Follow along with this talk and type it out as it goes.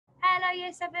Hello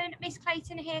Year 7, Miss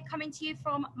Clayton here, coming to you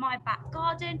from my back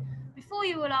garden. Before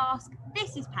you will ask,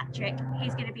 this is Patrick.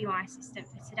 He's going to be my assistant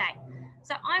for today.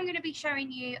 So I'm going to be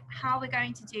showing you how we're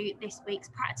going to do this week's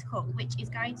practical, which is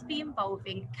going to be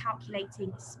involving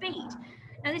calculating speed.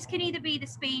 Now this can either be the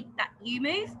speed that you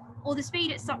move or the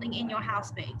speed that something in your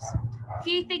house moves. A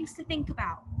few things to think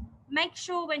about. Make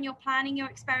sure when you're planning your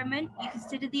experiment, you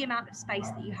consider the amount of space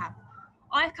that you have.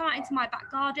 I've come out into my back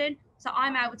garden, so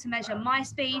I'm able to measure my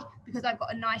speed because I've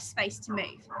got a nice space to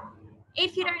move.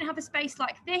 If you don't have a space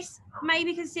like this,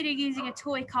 maybe consider using a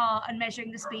toy car and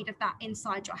measuring the speed of that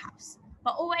inside your house.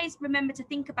 But always remember to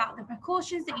think about the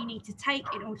precautions that you need to take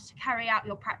in order to carry out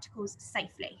your practicals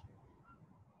safely.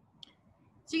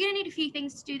 So you're going to need a few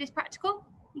things to do this practical.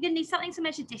 You're going to need something to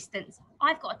measure distance.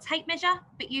 I've got a tape measure,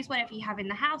 but use whatever you have in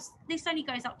the house. This only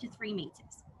goes up to 3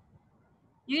 meters.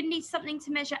 You're going to need something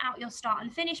to measure out your start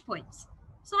and finish points.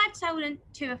 So I've stolen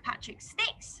 2 of Patrick's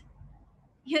sticks.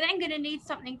 You're then going to need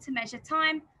something to measure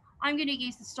time. I'm going to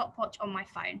use the stopwatch on my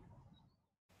phone.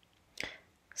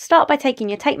 Start by taking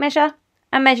your tape measure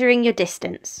and measuring your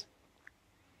distance.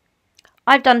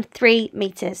 I've done 3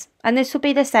 meters, and this will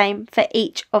be the same for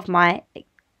each of my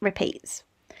repeats.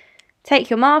 Take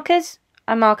your markers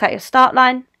and mark out your start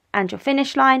line and your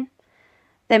finish line.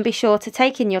 Then be sure to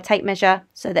take in your tape measure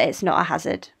so that it's not a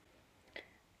hazard.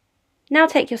 Now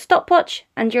take your stopwatch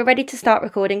and you're ready to start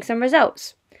recording some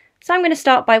results. So I'm going to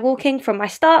start by walking from my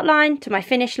start line to my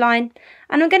finish line,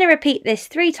 and I'm going to repeat this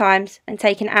 3 times and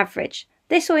take an average.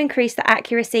 This will increase the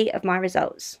accuracy of my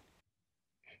results.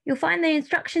 You'll find the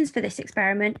instructions for this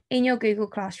experiment in your Google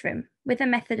Classroom with a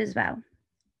method as well.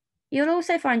 You'll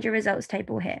also find your results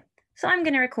table here. So I'm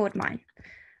going to record mine.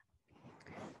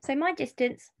 So my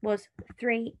distance was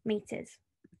 3 meters.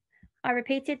 I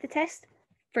repeated the test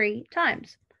 3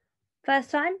 times.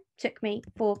 First time took me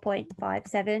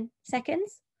 4.57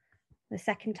 seconds. The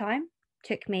second time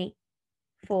took me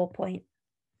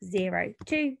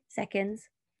 4.02 seconds.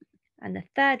 And the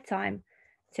third time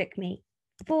took me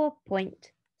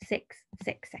 4.66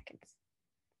 seconds.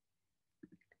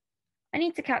 I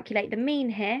need to calculate the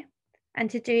mean here. And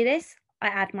to do this, I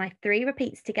add my 3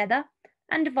 repeats together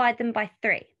and divide them by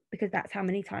 3, because that's how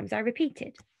many times I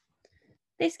repeated.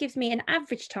 This gives me an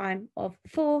average time of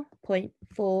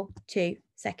 4.42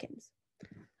 seconds.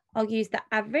 I'll use the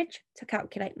average to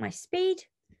calculate my speed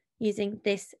using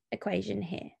this equation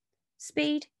here.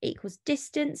 Speed equals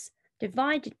distance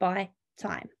divided by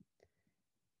time.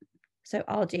 So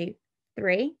I'll do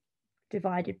 3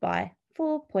 divided by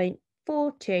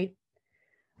 4.42,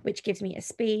 which gives me a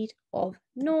speed of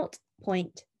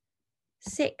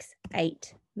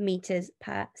 0.68 meters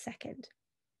per second.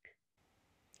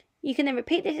 You can then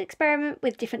repeat this experiment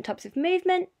with different types of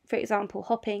movement, for example,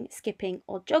 hopping, skipping,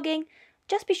 or jogging.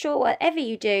 Just be sure whatever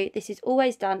you do, this is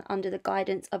always done under the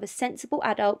guidance of a sensible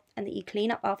adult and that you clean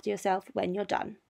up after yourself when you're done.